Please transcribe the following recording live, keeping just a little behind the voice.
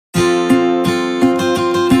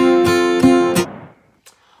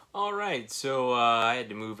All right, so I had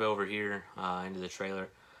to move over here into the trailer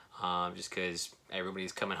just because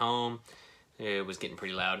everybody's coming home. It was getting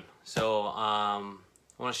pretty loud. So I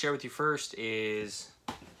want to share with you first is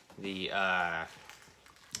the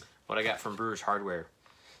what I got from Brewers Hardware.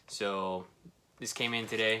 So this came in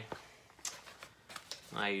today,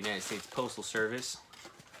 United States Postal Service,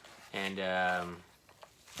 and I'll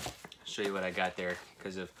show you what I got there.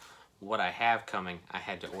 Because of what I have coming, I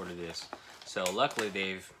had to order this. So luckily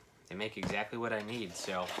they make exactly what I need.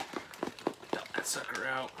 So dump that sucker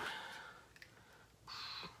out.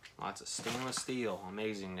 Lots of stainless steel,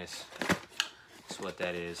 amazingness. That's what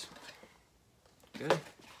that is. Good.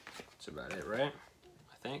 That's about it, right?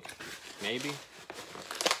 I think. Maybe.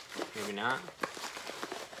 Maybe not.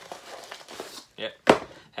 Yep.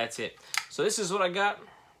 That's it. So this is what I got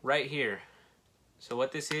right here. So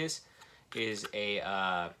what this is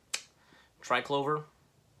a triclover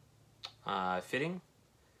fitting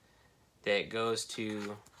that goes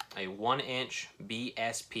to a 1-inch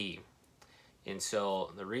BSP. And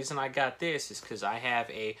so the reason I got this is because I have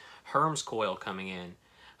a Herms coil coming in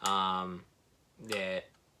that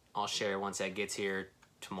I'll share once that gets here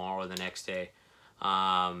tomorrow or the next day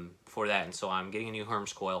for that. And so I'm getting a new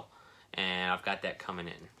Herms coil, and I've got that coming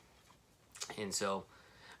in. And so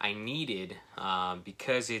I needed,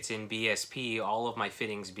 because it's in BSP, all of my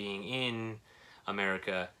fittings being in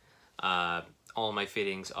America, all of my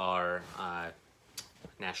fittings are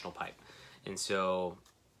national pipe. And so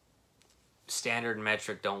standard and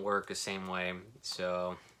metric don't work the same way,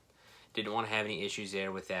 so didn't want to have any issues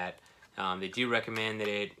there with that. They do recommend that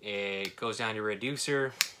it goes down to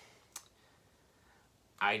reducer.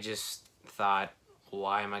 I just thought,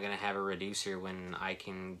 why am I going to have a reducer when I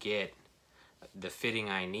can get the fitting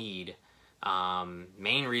I need?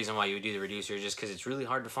 Main reason why you would do the reducer is just because it's really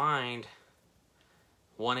hard to find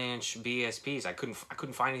 1-inch BSPs. I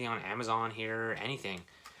couldn't find anything on Amazon here or anything,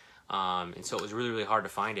 and so it was really hard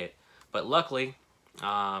to find it. But luckily,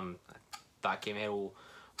 thought came in, well,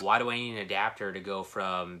 why do I need an adapter to go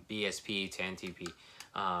from BSP to NTP?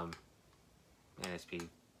 NSP,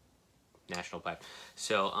 national pipe.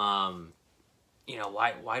 So, you know,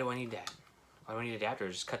 why do I need that? Why do I need an adapter?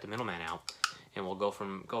 Just cut the middleman out, and we'll go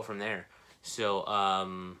from there. So,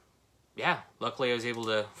 yeah, luckily I was able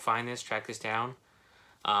to find this, track this down,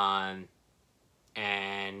 and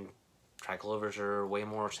triclovers are way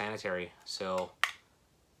more sanitary. So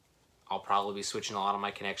I'll probably be switching a lot of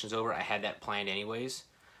my connections over. I had that planned anyways,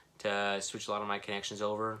 to switch a lot of my connections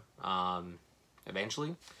over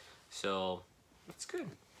eventually. So that's good.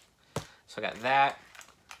 So I got that.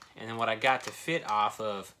 And then what I got to fit off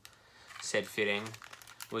of said fitting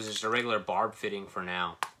was just a regular barb fitting for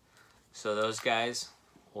now. So those guys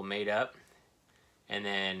will mate up. And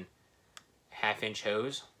then 1/2-inch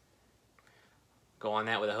hose. Go on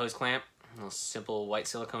that with a hose clamp. A little simple white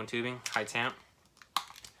silicone tubing, high temp.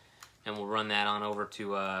 And we'll run that on over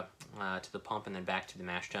to the pump and then back to the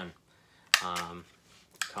mash tun.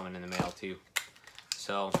 Coming in the mail too.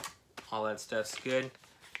 So all that stuff's good.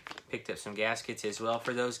 Picked up some gaskets as well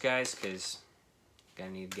for those guys, because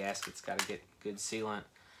gotta need gaskets, gotta get good sealant.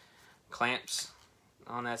 Clamps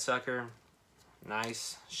on that sucker,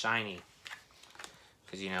 nice, shiny.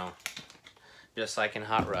 Because, you know, just like in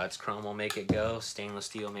hot rods, chrome will make it go, stainless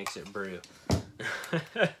steel makes it brew.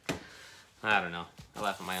 I don't know. I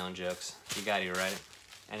laugh at my own jokes. You got to, right?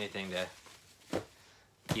 Anything to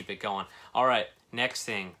keep it going. All right, next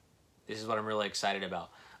thing. This is what I'm really excited about.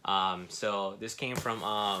 So this came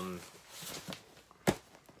from,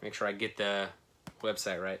 make sure I get the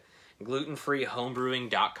website right,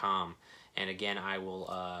 glutenfreehomebrewing.com. And again, I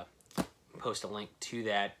will post a link to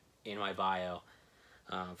that in my bio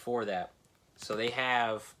for that. So they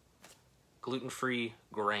have gluten-free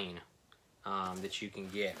grain that you can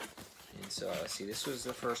get. And so, let's see, this was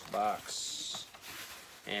the first box.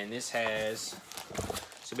 And this has,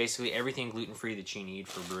 so basically everything gluten-free that you need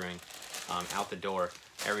for brewing out the door.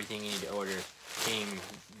 Everything you need to order came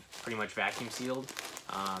pretty much vacuum sealed.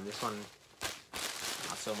 This one,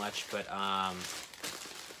 not so much, but,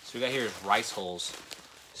 so we got here is rice hulls.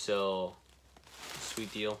 So,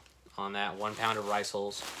 sweet deal on that. 1 pound of rice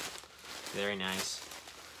hulls. Very nice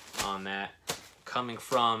on that. Coming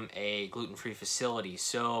from a gluten-free facility.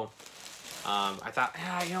 So, I thought,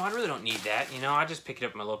 you know, I really don't need that. You know, I just pick it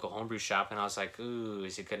up at my local homebrew shop, and I was like, ooh,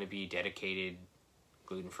 is it going to be dedicated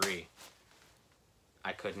gluten-free?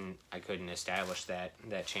 I couldn't establish that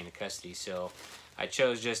chain of custody. So I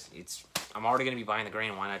chose just, I'm already going to be buying the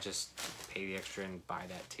grain. Why not just pay the extra and buy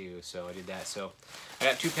that too? So I did that. So I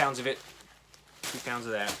got 2 pounds of it, 2 pounds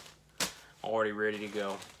of that, already ready to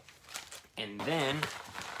go. And then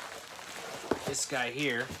this guy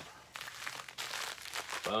here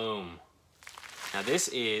Boom. Now this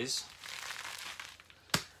is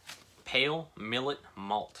pale millet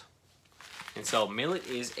malt. And so millet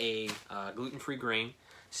is a gluten-free grain,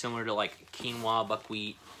 similar to like quinoa,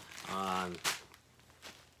 buckwheat,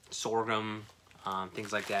 sorghum,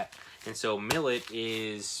 things like that. And so millet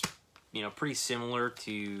is, you know, pretty similar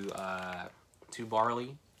to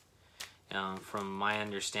barley. From my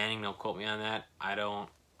understanding, don't quote me on that. I'm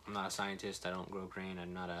not a scientist. I don't grow grain.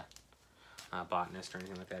 I'm not a botanist or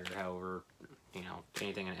anything like that, or however, you know,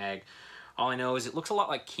 anything in ag. All I know is it looks a lot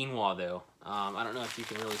like quinoa, though. I don't know if you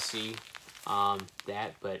can really see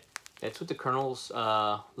that, but that's what the kernels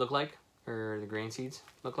look like, or the grain seeds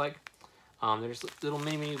look like. They're just little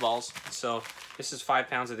mini balls. So this is 5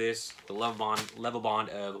 pounds of this, the level bond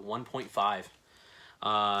of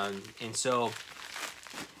 1.5. And so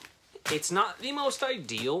it's not the most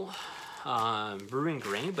ideal brewing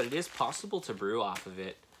grain, but it is possible to brew off of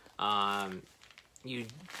it.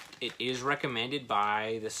 It is recommended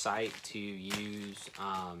by the site to use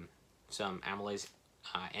some amylase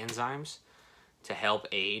enzymes to help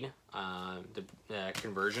aid the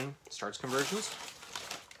conversion, starch conversions.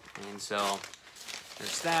 And so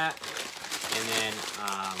there's that. And then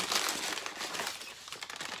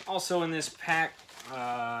also in this pack,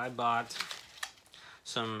 I bought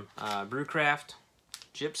some Brewcraft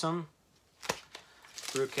gypsum,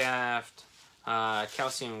 Brewcraft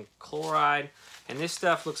calcium chloride, and this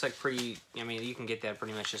stuff looks like pretty, I mean, you can get that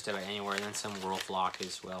pretty much just about anywhere, and then some Whirlfloc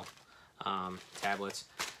as well, tablets.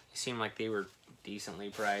 They seem like they were decently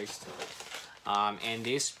priced. And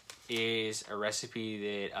this is a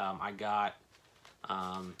recipe that I got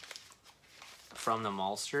from the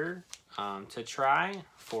maltster to try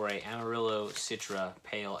for a Amarillo Citra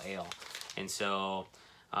Pale Ale. And so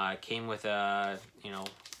it came with a, you know,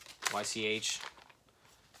 YCH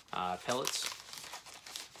pellets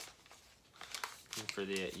for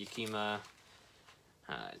the Yakima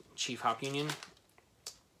Chief Hop Union.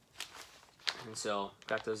 And so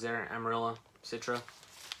got those there, Amarillo Citra.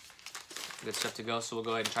 Good stuff to go, so we'll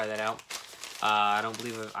go ahead and try that out. I don't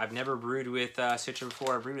believe I've never brewed with Citra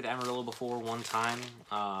before. I've brewed with Amarillo before one time.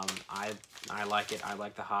 I like it. I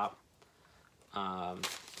like the hop.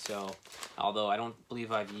 So, although I don't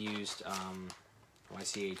believe I've used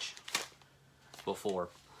YCH before,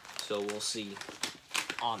 so we'll see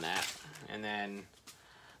on that. And then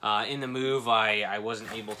in the move, I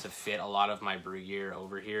wasn't able to fit a lot of my brew gear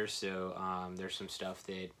over here, so there's some stuff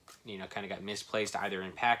that, you know, kind of got misplaced either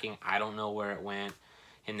in packing. I don't know where it went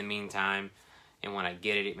in the meantime, and when I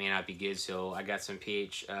get it, it may not be good. So I got some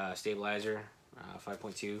pH stabilizer,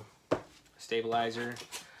 5.2 stabilizer.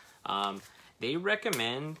 They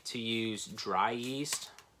recommend to use dry yeast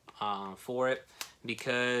for it,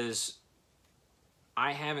 because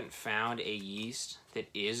I haven't found a yeast that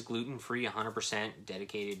is gluten-free, 100%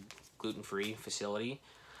 dedicated gluten-free facility.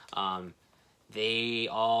 They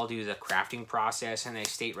all do the crafting process, and they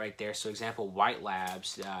state right there. So example, White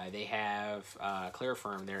Labs, they have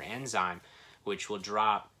Clariform, their enzyme, which will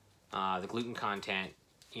drop the gluten content,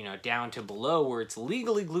 you know, down to below where it's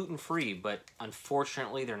legally gluten-free, but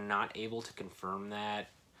unfortunately they're not able to confirm that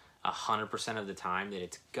 100% of the time that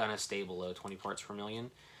it's gonna stay below 20 parts per million.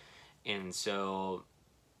 And so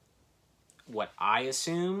what I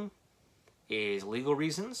assume is legal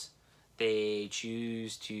reasons. They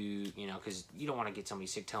choose to, you know, because you don't want to get somebody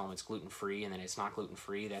sick, tell them it's gluten-free, and then it's not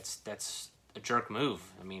gluten-free. That's a jerk move.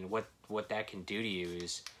 I mean, what that can do to you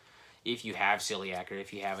is, if you have celiac or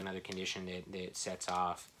if you have another condition that sets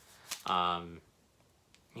off,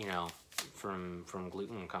 you know, from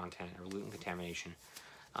gluten content or gluten contamination,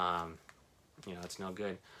 you know, it's no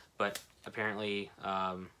good. But apparently,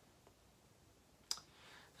 a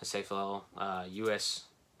safe level, US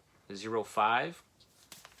 05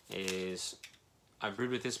 is, I've brewed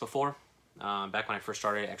with this before, back when I first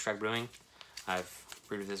started extract brewing. I've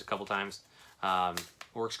brewed with this a couple times.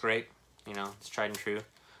 Works great, you know, it's tried and true.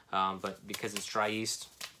 But because it's dry yeast,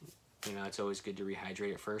 you know, it's always good to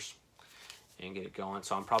rehydrate it first and get it going.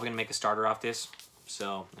 So I'm probably gonna make a starter off this,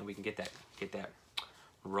 so and we can get that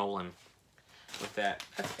rolling with that.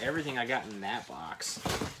 That's everything I got in that box.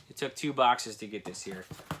 It took 2 boxes to get this here.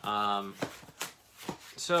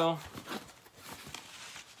 So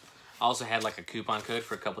I also had like a coupon code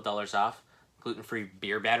for a couple dollars off, gluten-free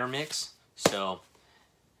beer batter mix. So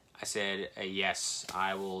I said, yes,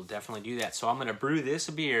 I will definitely do that. So I'm gonna brew this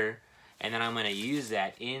beer, and then I'm gonna use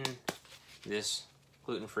that in this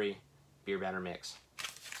gluten-free beer batter mix.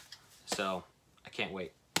 So I can't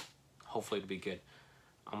wait. Hopefully it'll be good.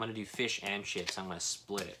 I'm gonna do fish and chips. I'm gonna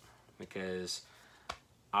split it because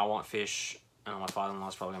I want fish. I know my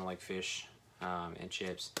father-in-law's probably gonna like fish and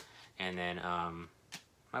chips, and then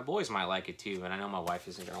My boys might like it too, but I know my wife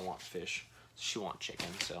isn't gonna want fish. She wants chicken,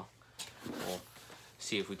 so we'll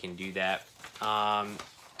see if we can do that.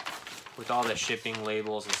 With all the shipping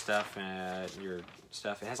labels and stuff, your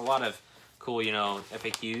stuff, it has a lot of cool, you know,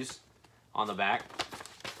 FAQs on the back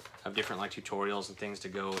of different like tutorials and things to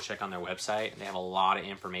go check on their website. They have a lot of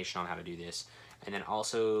information on how to do this. And then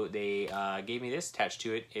also they gave me this attached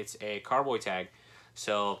to it. It's a carboy tag,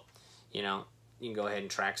 so you know you can go ahead and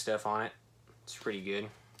track stuff on it. It's pretty good,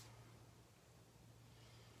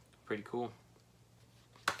 pretty cool,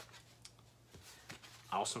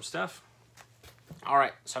 awesome stuff. All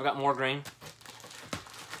right, so I've got more grain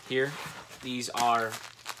here. These are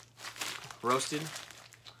roasted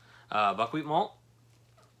buckwheat malt,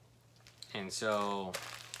 and so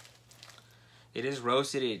it is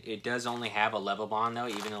roasted. It does only have a level bond though,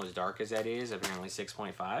 even though as dark as that is, apparently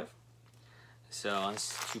 6.5. So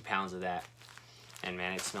it's 2 pounds of that, and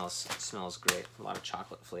man, it smells great. A lot of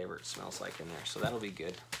chocolate flavor it smells like in there, so that'll be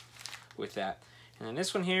good with that. And then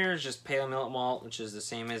this one here is just pale millet malt, which is the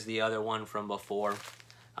same as the other one from before.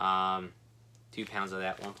 2 pounds of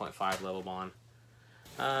that, 1.5 level bond.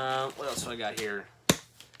 What else do I got here?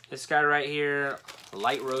 This guy right here,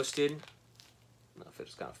 light roasted. I don't know if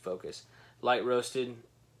it's gonna focus. Light roasted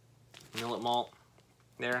millet malt.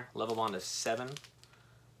 There, level bond is 7.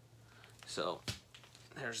 So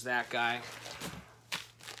there's that guy.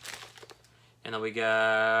 And then we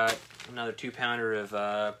got another 2 pounder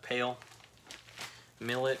of pale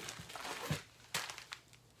millet.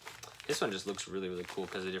 This one just looks really, really cool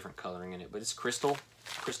because of different coloring in it, but it's crystal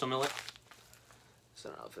millet. So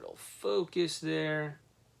I don't know if it'll focus there,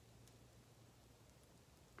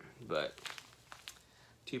 but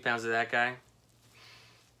 2 pounds of that guy.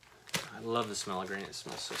 I love the smell of grain. It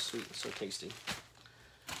smells so sweet and so tasty.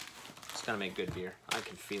 It's gonna make good beer. I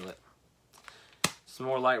can feel it. Some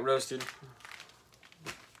more light roasted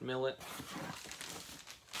millet.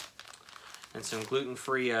 And some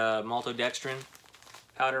gluten-free maltodextrin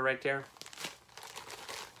powder right there.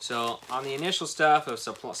 So on the initial stuff of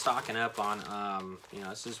stocking up on, you know,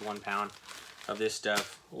 this is 1 pound of this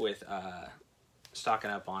stuff with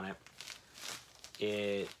stocking up on it.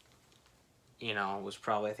 It, you know, was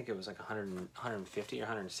probably, I think it was like 150 or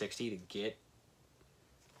 160 to get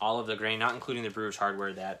all of the grain, not including the brewer's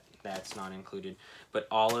hardware, that's not included, but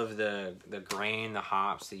all of the grain, the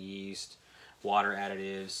hops, the yeast, water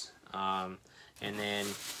additives, and then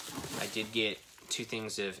I did get 2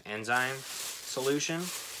 things of enzyme solution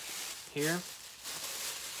here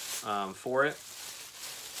for it.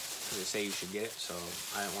 As they say you should get it, so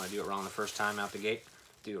I didn't want to do it wrong the first time out the gate.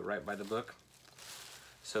 Do it right by the book.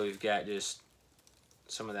 So we've got just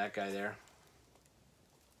some of that guy there.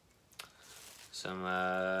 Some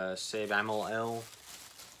Sabamyl L,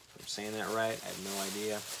 if I'm saying that right, I have no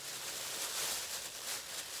idea.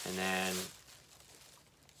 And then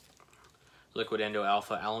liquid endo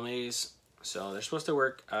alpha alamase. So they're supposed to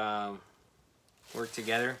work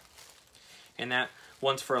together. And that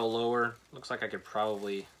one's for a lower. Looks like I could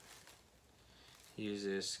probably use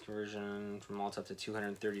this conversion from malt up to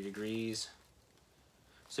 230 degrees.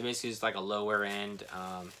 So basically it's like a lower end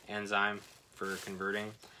enzyme for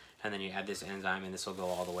converting. And then you add this enzyme and this will go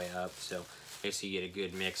all the way up. So basically you get a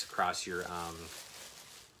good mix across your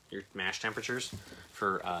mash temperatures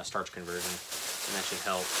for starch conversion. And that should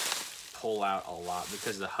help pull out a lot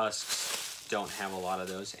because the husks don't have a lot of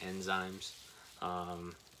those enzymes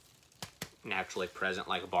naturally present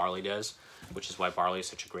like barley does, which is why barley is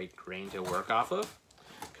such a great grain to work off of,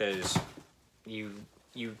 because you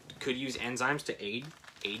could use enzymes to aid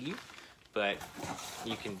you, but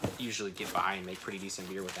you can usually get by and make pretty decent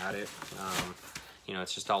beer without it. You know,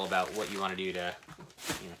 it's just all about what you want to do to,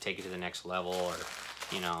 you know, take it to the next level, or,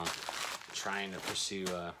 you know, trying to pursue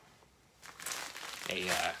a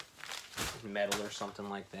medal or something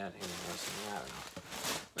like that. Anyways, I don't know.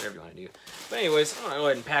 Whatever you want to do. But anyways, I'm going to go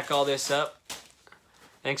ahead and pack all this up.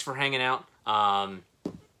 Thanks for hanging out.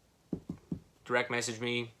 Direct message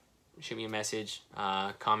me. Shoot me a message.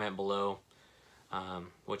 Comment below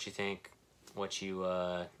what you think. What you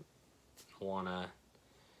want to...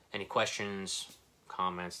 Any questions,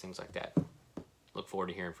 comments, things like that. Look forward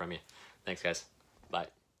to hearing from you. Thanks, guys. Bye.